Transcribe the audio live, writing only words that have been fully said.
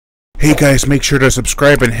Hey guys, make sure to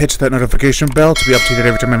subscribe and hit that notification bell to be updated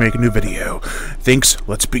every time I make a new video. Thanks,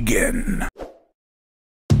 let's begin.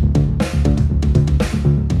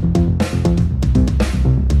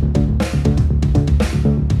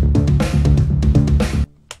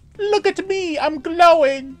 Look at me, I'm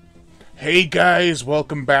glowing! Hey guys,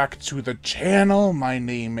 welcome back to the channel. My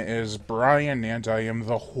name is Brian and I am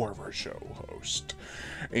the Horror Show host.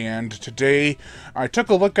 And today, I took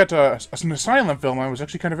a look at an asylum film I was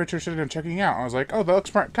actually kind of interested in checking out. I was like, oh, that looks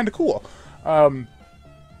kind of cool.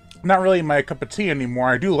 Not really my cup of tea anymore.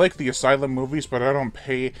 I do like the asylum movies, but I don't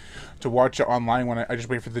pay to watch it online when I just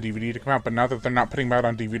wait for the DVD to come out. But now that they're not putting them out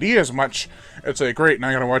on DVD as much, it's like, great, now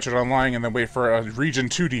I gotta watch it online and then wait for a Region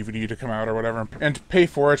 2 DVD to come out or whatever, and pay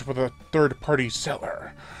for it with a third-party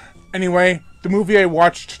seller. Anyway, the movie I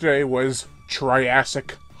watched today was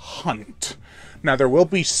Triassic Hunt. Now, there will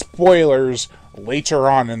be spoilers later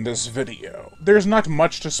on in this video. There's not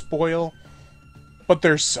much to spoil, but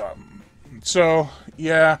there's some. So,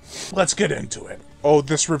 yeah, let's get into it. Oh,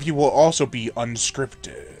 this review will also be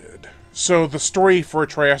unscripted. So, the story for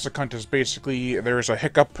Triassic Hunt is basically there's a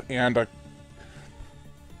hiccup and a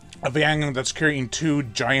van that's carrying two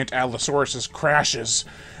giant Allosauruses crashes,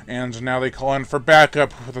 and now they call in for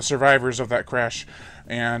backup for the survivors of that crash,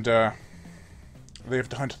 and they have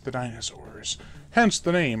to hunt the dinosaurs. Hence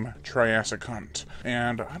the name Triassic Hunt.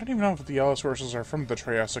 And I don't even know if the Allosauruses are from the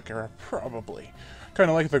Triassic era. Probably. Kind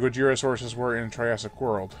of like the Gojirasauruses were in Triassic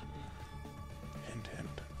World. Hint, hint.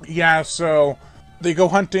 Yeah, so they go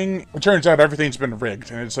hunting. It turns out everything's been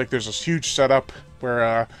rigged. And it's like there's this huge setup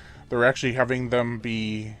where they're actually having them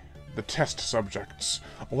be the test subjects,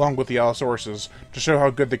 along with the Allosauruses, to show how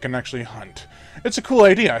good they can actually hunt. It's a cool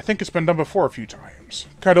idea. I think it's been done before a few times.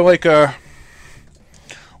 Kind of like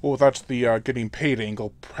well, that's the getting paid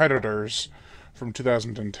angle, Predators from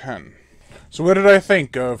 2010. So what did I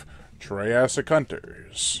think of Triassic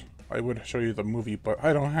Hunters? I would show you the movie, but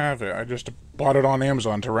I don't have it. I just bought it on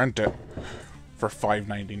Amazon to rent it for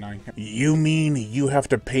 $5.99. You mean you have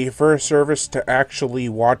to pay for a service to actually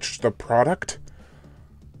watch the product?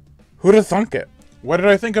 Who'd have thunk it? What did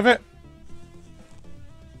I think of it?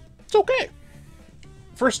 It's okay.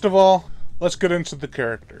 First of all, let's get into the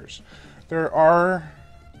characters. There are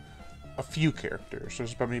a few characters.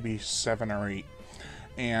 There's about maybe 7 or 8.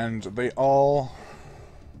 And they all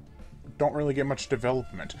don't really get much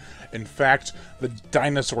development. In fact, the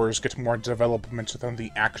dinosaurs get more development than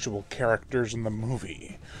the actual characters in the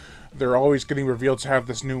movie. They're always getting revealed to have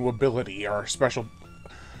this new ability or special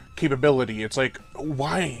capability. It's like,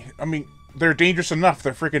 why? I mean, they're dangerous enough.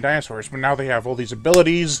 They're freaking dinosaurs. But now they have all these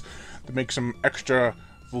abilities that makes them extra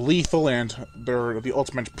lethal, and they're the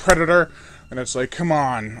ultimate predator, and it's like, come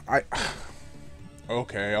on,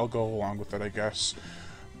 okay, I'll go along with it, I guess.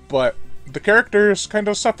 But the characters kind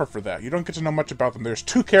of suffer for that. You don't get to know much about them. There's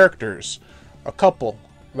 2 characters, a couple,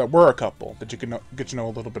 that you can get to know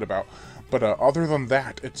a little bit about, but other than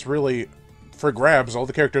that, it's really for grabs. All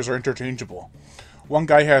the characters are interchangeable. One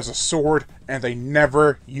guy has a sword, and they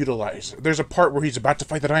never utilize it. There's a part where he's about to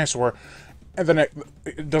fight the dinosaur, and then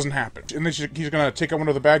it doesn't happen. And then he's gonna take out one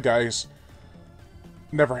of the bad guys.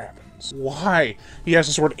 Never happens. Why? He has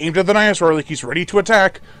a sword aimed at the dinosaur like he's ready to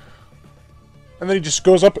attack. And then he just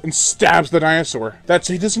goes up and stabs the dinosaur.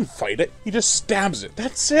 He doesn't fight it. He just stabs it.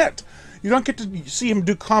 That's it. You don't get to see him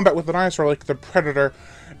do combat with the dinosaur like the Predator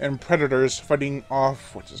and Predators fighting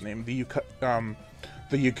off, what's his name? The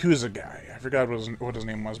Yakuza guy. I forgot what his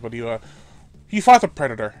name was, but he fought the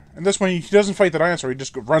Predator, and this one he doesn't fight the dinosaur. He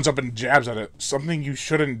just runs up and jabs at it. Something you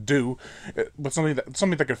shouldn't do, but something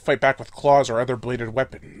that could fight back with claws or other bladed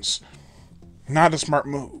weapons. Not a smart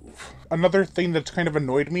move. Another thing that kind of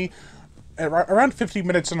annoyed me, around 50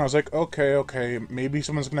 minutes in, I was like, okay, maybe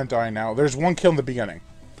someone's gonna die now. There's one kill in the beginning,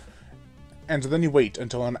 and then you wait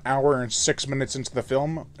until an hour and 6 minutes into the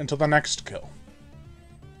film until the next kill.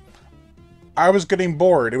 I was getting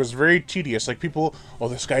bored. It was very tedious. Like, people, oh,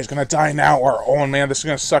 this guy's gonna die now, or, oh man, this is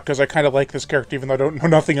gonna suck because I kind of like this character even though I don't know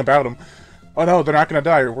nothing about him. Oh no, they're not gonna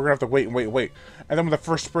die. We're gonna have to wait. And then when the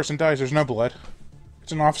first person dies, there's no blood.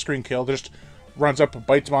 It's an off-screen kill. It just runs up,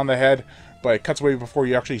 bites him on the head, but it cuts away before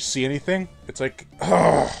you actually see anything. It's like,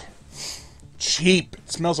 ugh. Cheap.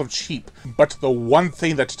 It smells of cheap. But the one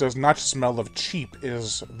thing that does not smell of cheap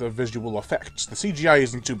is the visual effects. The CGI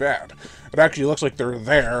isn't too bad. It actually looks like they're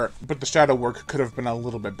there, but the shadow work could have been a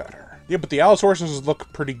little bit better. Yeah, but the Allosauruses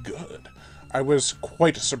look pretty good. I was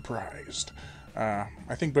quite surprised. I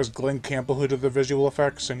think it was Glenn Campbell who did the visual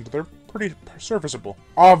effects, and they're pretty serviceable.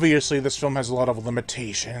 Obviously, this film has a lot of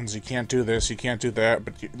limitations. You can't do this, you can't do that,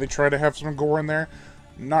 but they try to have some gore in there.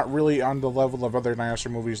 Not really on the level of other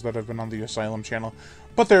dinosaur movies that have been on the Asylum channel,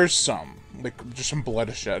 but there's some, like just some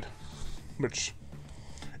bloodshed, which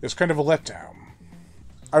is kind of a letdown.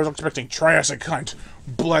 I was expecting Triassic Hunt,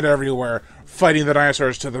 blood everywhere, fighting the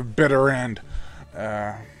dinosaurs to the bitter end.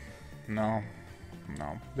 No.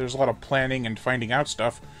 There's a lot of planning and finding out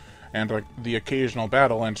stuff, and like the occasional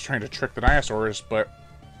battle and trying to trick the dinosaurs, but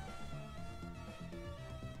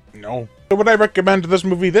no. So would I recommend this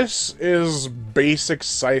movie? This is basic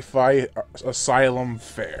sci-fi asylum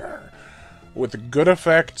fare, with good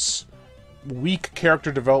effects, weak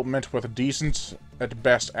character development with decent, at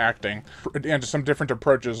best, acting, and some different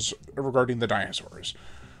approaches regarding the dinosaurs.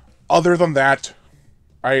 Other than that,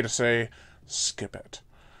 I'd say skip it.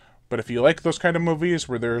 But if you like those kind of movies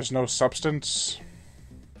where there's no substance,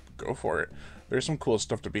 go for it. There's some cool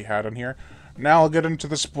stuff to be had in here. Now I'll get into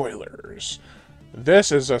the spoilers.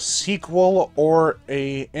 This is a sequel or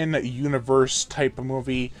a in-universe type of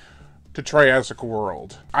movie to Triassic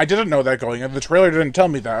World. I didn't know that going in. The trailer didn't tell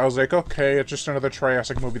me that. I was like, okay, it's just another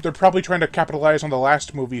Triassic movie. They're probably trying to capitalize on the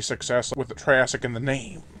last movie's success with the Triassic in the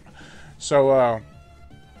name. So,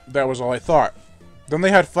 that was all I thought. Then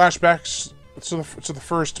they had flashbacks to the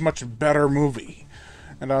first, much better movie.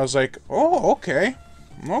 And I was like, oh, okay.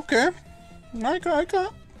 Okay. I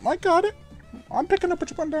got it. I'm picking up what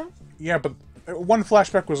you put down. Yeah, but one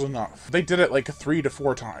flashback was enough. They did it like 3 to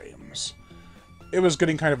 4 times. It was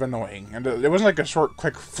getting kind of annoying, and it wasn't like a short,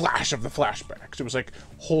 quick flash of the flashbacks. It was like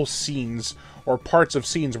whole scenes, or parts of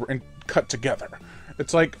scenes were cut together.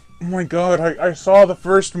 It's like, oh my god, I saw the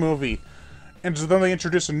first movie. And so then they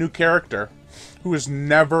introduce a new character who is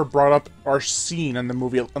never brought up or seen in the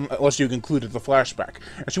movie unless you included the flashback.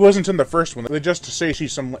 And she wasn't in the first one. They just say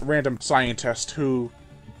she's some random scientist who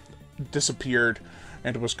disappeared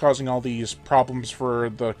and was causing all these problems for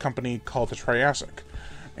the company called the Triassic.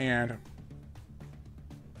 And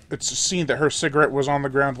it's seen that her cigarette was on the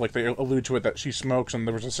ground, like they allude to it that she smokes, and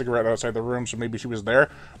there was a cigarette outside the room, so maybe she was there.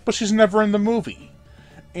 But she's never in the movie.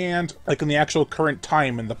 And, like, in the actual current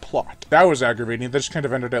time in the plot. That was aggravating. They just kind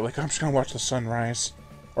of ended it like, I'm just gonna watch the sunrise.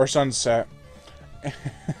 Or sunset.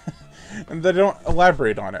 And they don't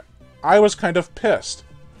elaborate on it. I was kind of pissed.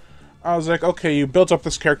 I was like, okay, you built up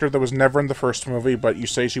this character that was never in the first movie, but you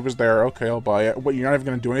say she was there. Okay, I'll buy it. What, you're not even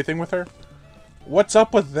gonna do anything with her? What's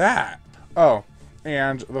up with that? Oh,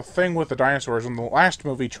 and the thing with the dinosaurs, in the last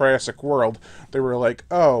movie, Triassic World, they were like,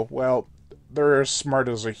 oh, well, they're as smart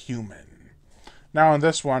as a human. Now in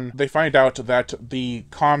this one, they find out that the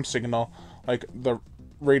comm signal, like the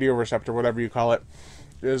radio receptor, whatever you call it,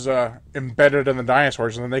 is embedded in the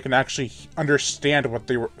dinosaurs, and then they can actually understand what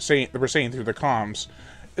they were saying through the comms.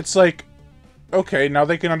 It's like, okay, now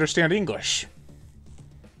they can understand English.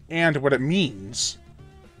 And what it means.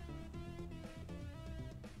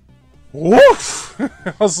 Woof!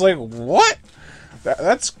 I was like, what?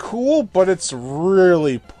 That's cool, but it's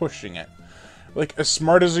really pushing it. Like, as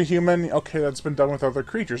smart as a human, okay, that's been done with other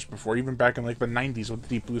creatures before, even back in, like, the 90s with the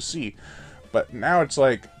Deep Blue Sea. But now it's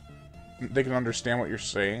like, they can understand what you're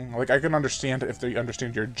saying. Like, I can understand if they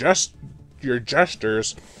understand your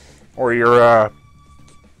gestures, or your,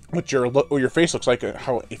 what your face looks like,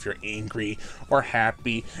 how, if you're angry or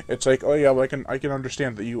happy. It's like, oh yeah, well, I can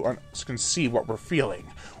understand that you can see what we're feeling,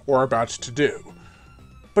 or about to do.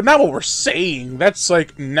 But not what we're saying. That's,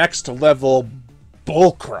 like, next level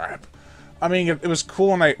bullcrap. I mean, it was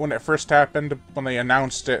cool when it first happened, when they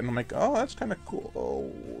announced it, and I'm like, oh, that's kind of cool.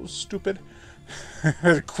 Oh, stupid.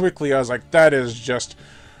 Quickly, I was like, that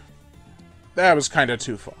was kind of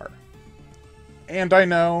too far. And I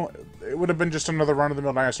know, it would have been just another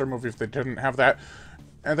run-of-the-mill dinosaur movie if they didn't have that.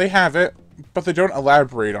 And they have it, but they don't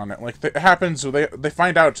elaborate on it. Like, it happens, they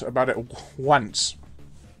find out about it once.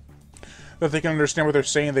 That they can understand what they're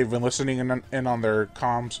saying, they've been listening in on their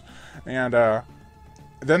comms. And,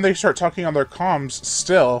 then they start talking on their comms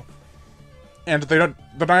still, and the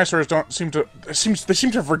dinosaurs don't seem to, they seem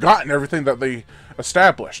to have forgotten everything that they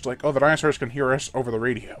established. Like, oh, the dinosaurs can hear us over the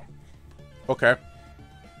radio. Okay.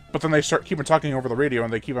 But then they keep on talking over the radio,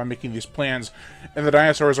 and they keep on making these plans, and the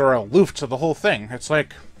dinosaurs are aloof to the whole thing. It's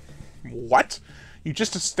like, what? You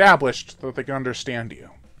just established that they can understand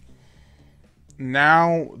you.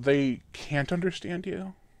 Now they can't understand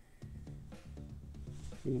you?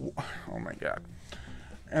 Oh my god.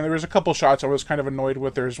 And there was a couple shots I was kind of annoyed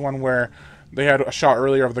with. There's one where they had a shot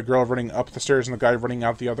earlier of the girl running up the stairs and the guy running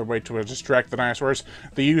out the other way to distract the dinosaurs.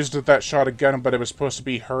 They used that shot again, but it was supposed to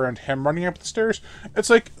be her and him running up the stairs. It's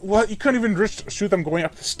like, well, you couldn't even just shoot them going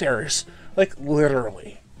up the stairs. Like,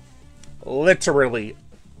 literally. Literally.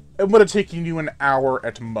 It would have taken you an hour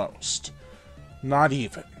at most. Not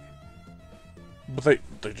even. But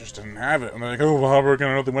they just didn't have it. And they're like, oh, well, how are we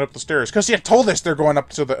going to know they went up the stairs? Because you told us they're going up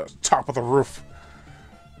to the top of the roof.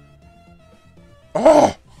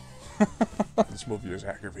 Oh! This movie is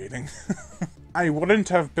aggravating. I wouldn't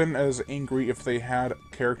have been as angry if they had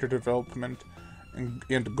character development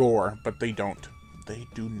and gore, but they don't. They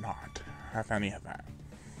do not have any of that.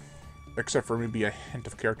 Except for maybe a hint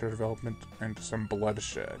of character development and some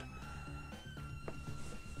bloodshed.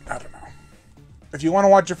 I don't know. If you want to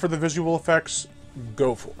watch it for the visual effects,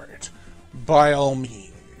 go for it. By all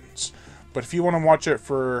means. But if you want to watch it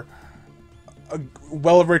for a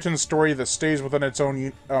well-written story that stays within its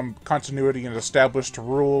own continuity and established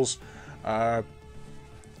rules,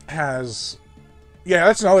 has... Yeah,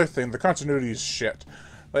 that's another thing. The continuity is shit.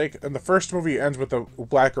 Like, in the first movie, it ends with a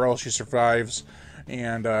black girl. She survives,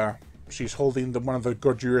 and she's holding one of the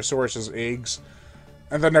Gojirasaurus's eggs,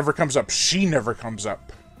 and that never comes up. She never comes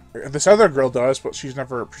up. This other girl does, but she's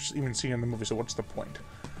never even seen in the movie, so what's the point?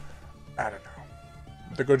 I don't know.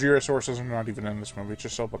 The Gojirasauruses are not even in this movie. It's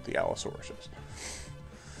just all about the Allosauruses.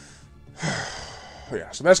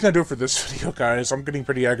 Yeah, so that's going to do it for this video, guys. I'm getting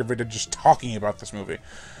pretty aggravated just talking about this movie.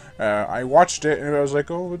 I watched it, and I was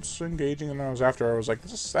like, oh, it's engaging, and I was like,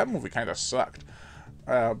 that movie kind of sucked.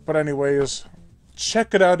 But anyways,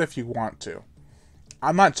 check it out if you want to.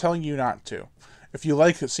 I'm not telling you not to. If you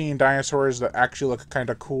like seeing dinosaurs that actually look kind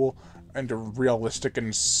of cool and realistic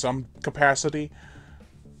in some capacity,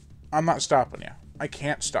 I'm not stopping you. I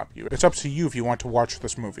can't stop you. It's up to you if you want to watch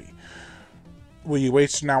this movie. Will you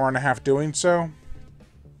waste an hour and a half doing so?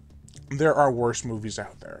 There are worse movies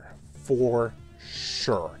out there. For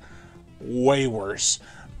sure. Way worse.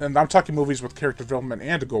 And I'm talking movies with character development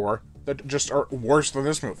and gore that just are worse than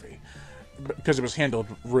this movie. Because it was handled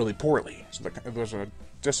really poorly. So there's a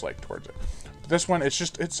dislike towards it. But this one,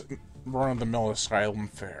 it's run-of-the-mill asylum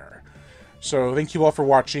fare. So thank you all for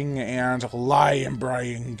watching, and Lion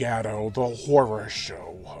Brian Gatto, the horror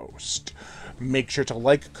show host. Make sure to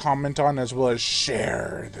like, comment on, as well as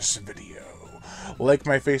share this video. Like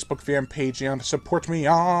my Facebook fan page and support me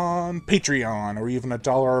on Patreon, or even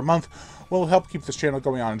 $1 a month will help keep this channel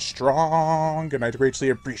going on strong, and I'd greatly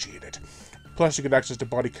appreciate it. Plus, you get access to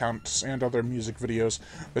body counts and other music videos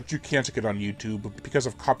that you can't get on YouTube because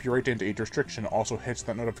of copyright and age restriction. Also, hits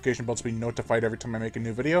that notification bell to be notified every time I make a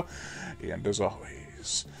new video. And as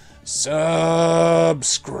always,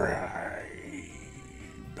 subscribe.